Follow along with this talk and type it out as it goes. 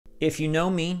If you know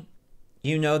me,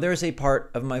 you know there's a part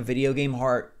of my video game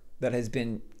heart that has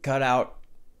been cut out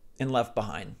and left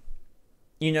behind.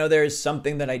 You know there's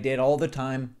something that I did all the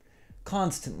time,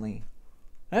 constantly,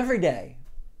 every day.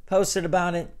 Posted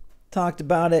about it, talked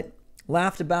about it,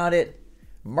 laughed about it,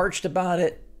 marched about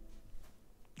it,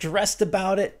 dressed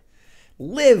about it,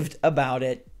 lived about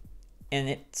it, and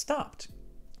it stopped.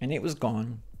 And it was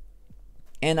gone.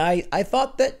 And I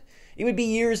thought that it would be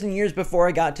years and years before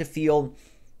I got to feel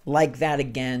like that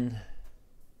again.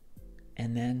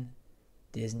 And then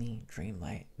Disney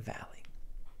Dreamlight Valley.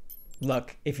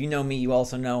 Look, if you know me, you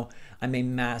also know I'm a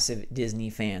massive Disney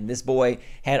fan. This boy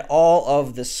had all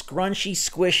of the scrunchy,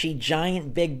 squishy,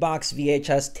 giant big box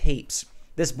VHS tapes.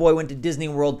 This boy went to Disney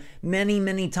World many,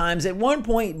 many times. At one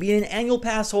point, being an annual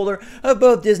pass holder of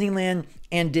both Disneyland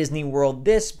and Disney World.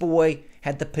 This boy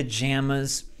had the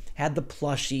pajamas, had the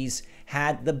plushies,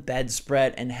 had the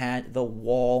bedspread, and had the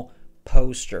wall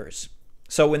posters.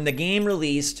 So when the game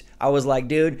released, I was like,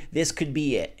 dude, this could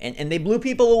be it. And they blew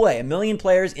people away. 1 million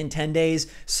players in 10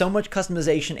 days, so much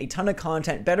customization, a ton of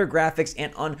content, better graphics,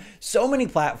 and on so many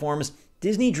platforms,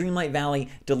 Disney Dreamlight Valley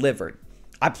delivered.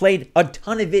 I played a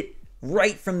ton of it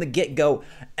right from the get-go,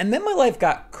 and then my life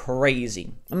got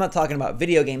crazy. I'm not talking about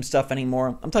video game stuff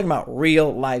anymore. I'm talking about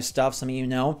real life stuff, some of you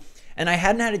know. And I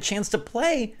hadn't had a chance to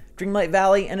play Dreamlight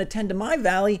Valley and attend to my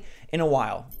valley in a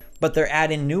while. But they're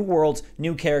adding new worlds,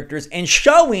 new characters, and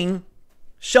showing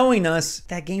us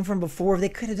that game from before. They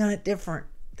could have done it different.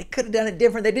 They could have done it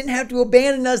different. They didn't have to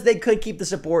abandon us. They could keep the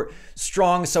support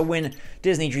strong. So when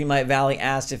Disney Dreamlight Valley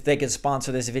asked if they could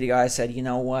sponsor this video, I said, you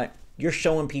know what? You're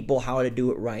showing people how to do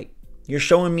it right. You're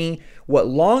showing me what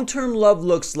long-term love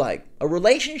looks like. A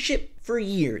relationship for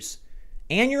years.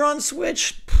 And you're on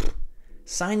Switch.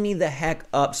 Sign me the heck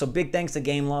up. So big thanks to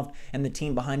Gameloft and the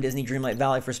team behind Disney Dreamlight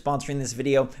Valley for sponsoring this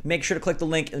video. Make sure to click the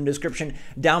link in the description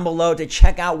down below to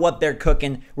check out what they're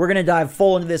cooking. We're going to dive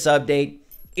full into this update.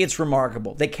 It's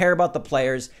remarkable. They care about the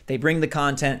players. They bring the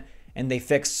content and they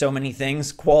fix so many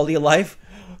things. Quality of life.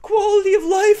 Quality of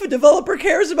life. A developer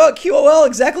cares about QOL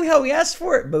exactly how we asked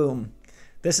for it. Boom.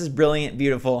 This is brilliant,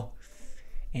 beautiful,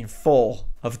 and full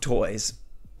of toys.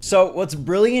 So what's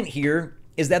brilliant here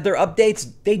is that their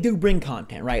updates, they do bring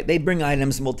content, right? They bring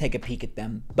items and we'll take a peek at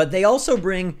them. But they also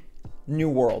bring new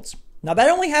worlds. Now that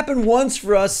only happened once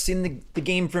for us in the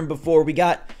game from before. We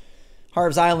got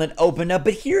Harv's Island opened up,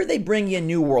 but here they bring you a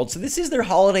new world. So this is their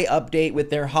holiday update with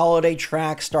their holiday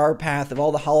track, star path of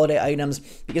all the holiday items,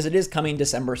 because it is coming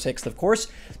December 6th, of course.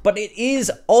 But it is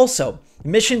also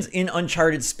missions in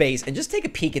uncharted space. And just take a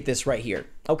peek at this right here,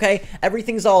 okay?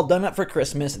 Everything's all done up for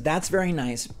Christmas. That's very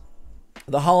nice.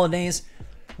 The holidays,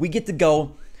 we get to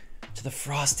go to the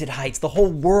Frosted Heights. The whole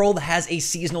world has a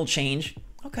seasonal change.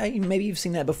 Okay, maybe you've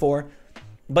seen that before.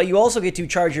 But you also get to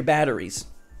charge your batteries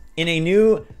in a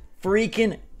new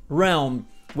freaking realm,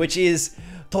 which is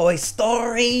Toy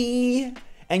Story.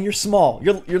 And you're small.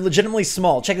 You're legitimately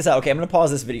small. Check this out. Okay, I'm going to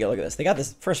pause this video. Look at this. They got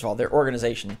this. First of all, their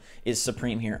organization is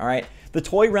supreme here, all right? The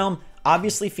toy realm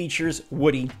obviously features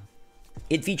Woody.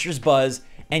 It features Buzz.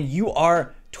 And you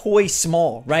are toy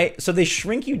small, right? So they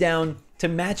shrink you down to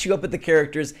match you up with the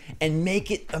characters and make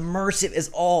it immersive as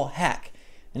all heck.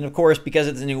 And of course, because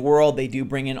it's a new world, they do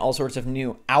bring in all sorts of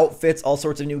new outfits, all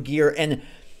sorts of new gear, and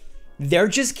they're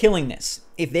just killing this.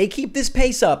 If they keep this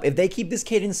pace up, if they keep this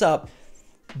cadence up,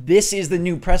 this is the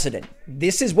new precedent.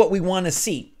 This is what we want to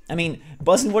see. I mean,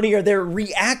 Buzz and Woody are there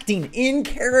reacting in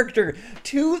character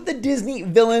to the Disney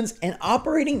villains and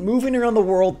operating, moving around the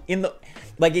world in the...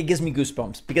 Like, it gives me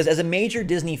goosebumps. Because as a major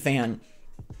Disney fan,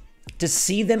 to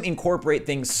see them incorporate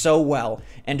things so well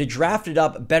and to draft it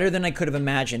up better than I could have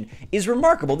imagined is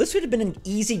remarkable. This would have been an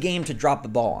easy game to drop the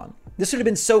ball on. This would have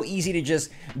been so easy to just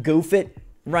goof it,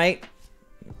 right?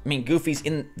 I mean, Goofy's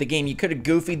in the game. You could have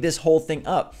goofied this whole thing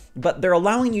up. But they're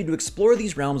allowing you to explore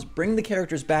these realms, bring the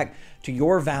characters back to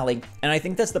your valley, and I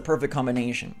think that's the perfect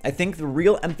combination. I think the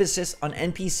real emphasis on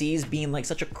NPCs being like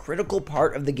such a critical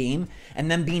part of the game and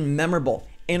them being memorable,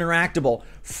 interactable,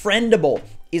 friendable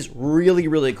is really,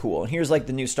 really cool. And here's like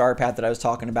the new star path that I was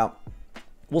talking about.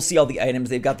 We'll see all the items.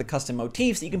 They've got the custom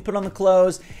motifs that you can put on the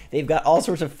clothes. They've got all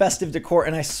sorts of festive decor,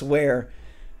 and I swear,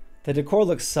 the decor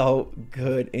looks so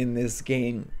good in this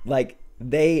game. Like,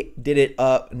 they did it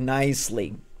up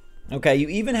nicely. Okay, you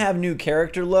even have new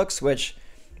character looks, which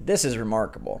this is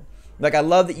remarkable. Like, I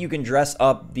love that you can dress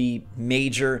up the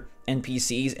major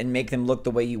NPCs and make them look the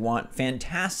way you want.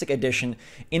 Fantastic addition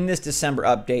in this December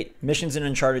update. Missions in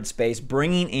Uncharted Space,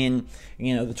 bringing in,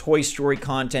 you know, the Toy Story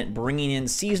content, bringing in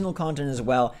seasonal content as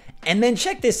well. And then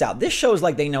check this out. This shows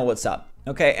like they know what's up.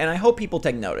 Okay, and I hope people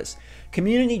take notice.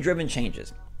 Community-driven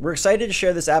changes. We're excited to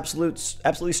share this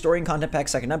absolutely story and content pack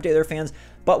so I can update their fans,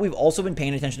 but we've also been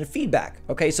paying attention to feedback.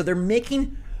 Okay, so they're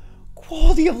making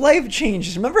quality of life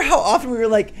changes. Remember how often we were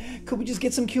like, could we just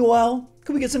get some QOL?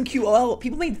 Could we get some QOL?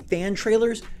 People made fan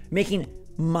trailers making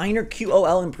minor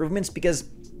QOL improvements because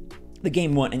the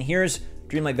game won, and here's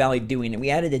Dreamlight Valley doing it. We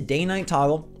added a day-night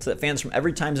toggle so that fans from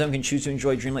every time zone can choose to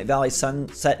enjoy Dreamlight Valley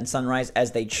sunset and sunrise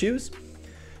as they choose.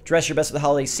 Dress your best for the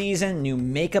holiday season. New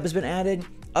makeup has been added.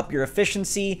 Up your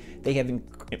efficiency. They have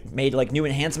made like new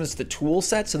enhancements to the tool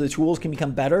set so the tools can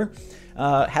become better.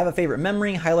 Have a favorite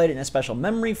memory, highlight it in a special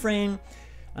memory frame.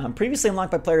 Previously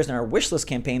unlocked by players in our wishlist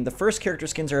campaign, the first character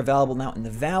skins are available now in the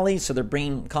Valley, so they're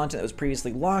bringing content that was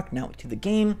previously locked now to the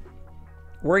game.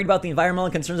 Worried about the environmental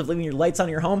concerns of leaving your lights on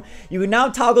in your home? You can now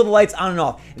toggle the lights on and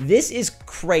off. This is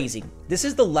crazy. This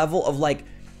is the level of like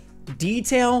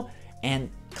detail and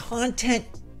content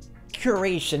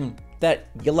curation that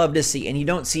you love to see and you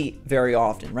don't see very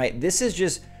often, right? This is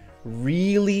just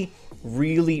really,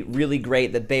 really, really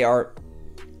great that they are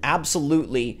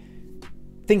absolutely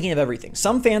thinking of everything.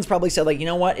 Some fans probably said like, you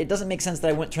know what? It doesn't make sense that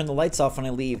I wouldn't turn the lights off when I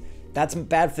leave. That's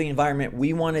bad for the environment.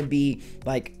 We want to be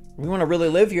like, we want to really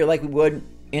live here like we would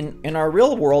in our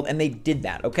real world, and they did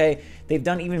that, okay? They've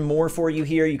done even more for you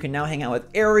here. You can now hang out with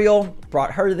Ariel,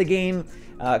 brought her to the game.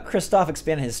 Kristoff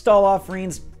expanded his stall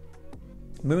offerings.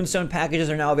 Moonstone packages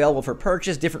are now available for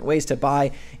purchase, different ways to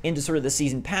buy into sort of the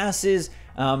season passes.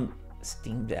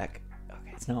 Steam Deck.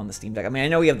 Okay, it's not on the Steam Deck. I mean, I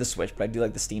know we have the Switch, but I do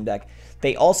like the Steam Deck.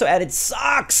 They also added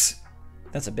socks.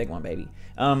 That's a big one, baby.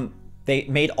 They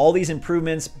made all these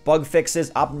improvements, bug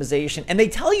fixes, optimization, and they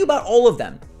tell you about all of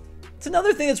them. It's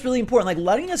another thing that's really important, like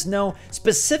letting us know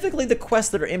specifically the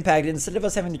quests that are impacted instead of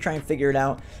us having to try and figure it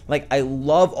out. Like, I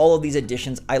love all of these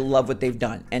additions. I love what they've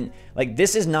done. And like,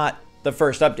 this is not the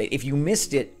first update. If you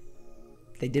missed it,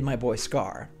 they did my boy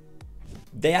Scar.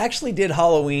 They actually did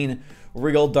Halloween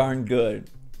real darn good.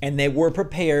 And they were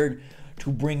prepared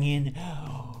to bring in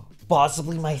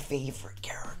possibly my favorite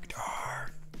character,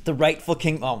 the rightful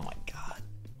king. Oh my God.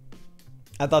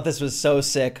 I thought this was so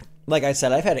sick. Like I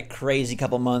said, I've had a crazy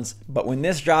couple months, but when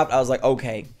this dropped, I was like,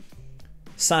 okay,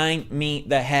 sign me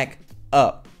the heck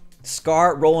up.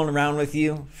 Scar rolling around with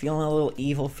you, feeling a little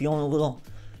evil, feeling a little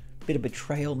bit of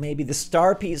betrayal maybe. The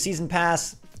Star Season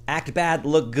Pass, act bad,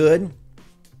 look good.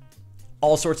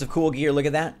 All sorts of cool gear, look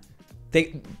at that.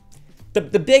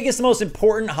 The biggest, most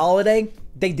important holiday,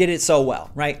 they did it so well,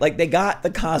 right? Like, they got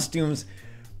the costumes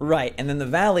right. And then the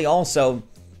Valley also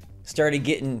started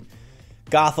getting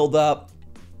gothled up,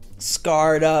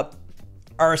 scarred up,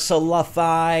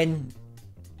 Ursula-fied.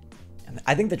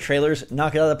 I think the trailers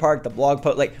knock it out of the park. The blog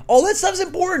post, like, all that stuff's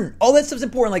important. All that stuff's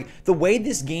important. Like, the way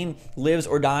this game lives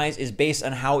or dies is based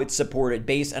on how it's supported,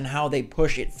 based on how they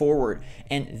push it forward.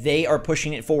 And they are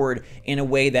pushing it forward in a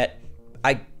way that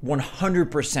I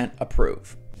 100%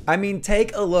 approve. I mean,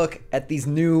 take a look at these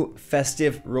new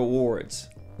festive rewards.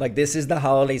 Like, this is the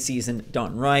holiday season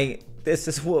done right. This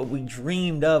is what we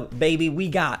dreamed of, baby. We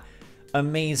got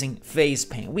amazing face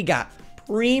paint. We got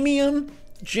premium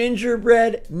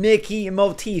gingerbread Mickey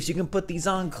motifs. You can put these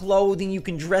on clothing. You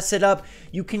can dress it up.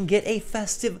 You can get a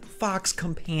festive fox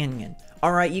companion.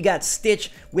 All right, you got Stitch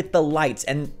with the lights,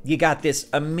 and you got this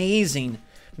amazing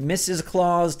Mrs.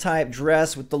 Claus type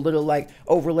dress with the little like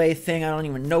overlay thing. I don't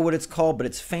even know what it's called, but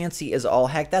it's fancy as all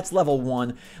heck. That's level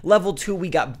 1. Level 2, we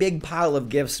got big pile of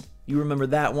gifts. You remember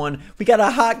that one. We got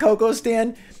a hot cocoa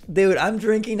stand. Dude, I'm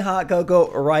drinking hot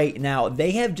cocoa right now.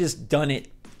 They have just done it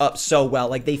up so well.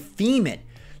 Like, they theme it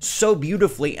so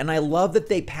beautifully, and I love that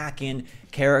they pack in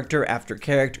character after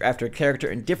character after character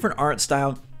in different art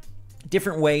style,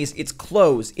 different ways. It's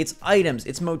clothes, it's items,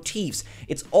 it's motifs,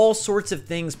 it's all sorts of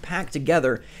things packed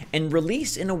together and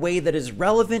released in a way that is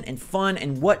relevant and fun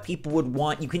and what people would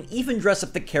want. You can even dress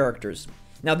up the characters.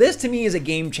 Now, this to me is a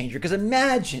game changer, because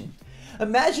imagine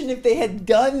if they had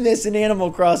done this in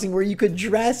Animal Crossing where you could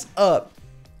dress up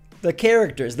the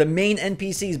characters, the main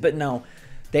NPCs, but no.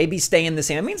 They be staying the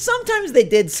same. I mean, sometimes they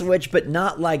did switch, but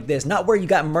not like this. Not where you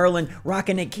got Merlin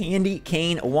rocking a candy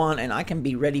cane wand, and I can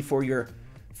be ready for your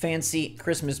fancy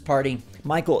Christmas party,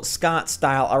 Michael Scott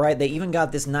style. All right, they even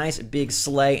got this nice big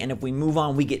sleigh, and if we move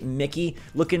on, we get Mickey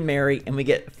looking merry, and we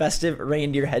get festive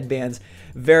reindeer headbands.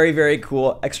 Very, very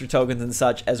cool. Extra tokens and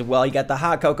such as well. You got the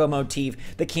hot cocoa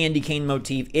motif, the candy cane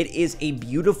motif. It is a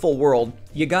beautiful world.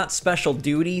 You got special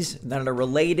duties that are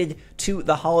related to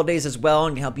the holidays as well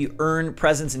and can help you earn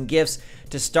presents and gifts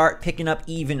to start picking up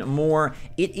even more.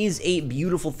 It is a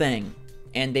beautiful thing.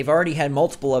 and they've already had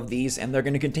multiple of these, and they're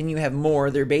going to continue to have more.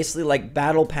 They're basically like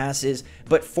battle passes,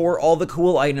 but for all the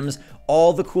cool items,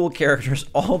 all the cool characters,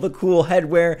 all the cool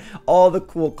headwear, all the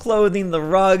cool clothing, the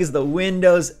rugs, the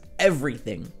windows,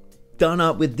 everything done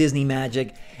up with Disney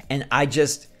magic. And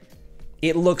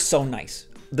it looks so nice.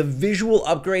 The visual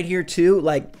upgrade here too,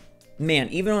 like, man,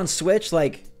 even on Switch,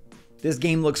 like, this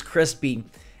game looks crispy,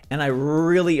 and I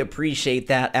really appreciate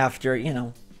that after, you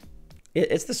know,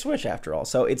 it's the Switch after all.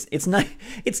 So it's nice.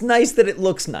 It's nice that it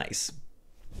looks nice.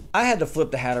 I had to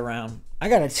flip the hat around. I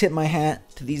gotta tip my hat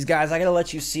to these guys. I gotta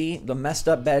let you see the messed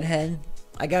up bedhead.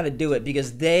 I gotta do it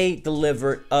because they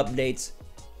delivered updates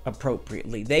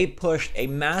appropriately. They pushed a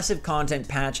massive content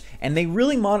patch, and they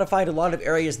really modified a lot of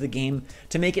areas of the game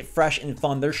to make it fresh and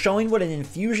fun. They're showing what an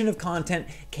infusion of content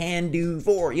can do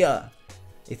for ya.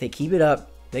 If they keep it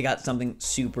up, they got something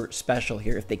super special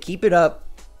here. If they keep it up,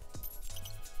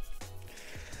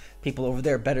 people over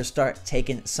there better start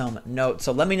taking some notes.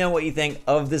 So let me know what you think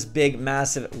of this big,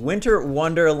 massive Winter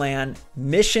Wonderland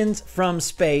Missions from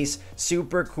Space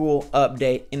super cool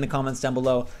update in the comments down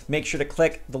below. Make sure to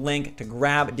click the link to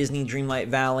grab Disney Dreamlight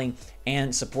Valley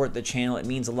and support the channel. It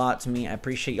means a lot to me. I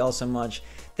appreciate y'all so much.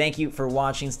 Thank you for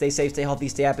watching. Stay safe, stay healthy,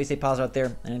 stay happy, stay positive out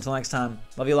there. And until next time,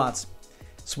 love you lots.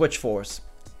 SwitchForce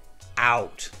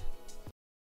out.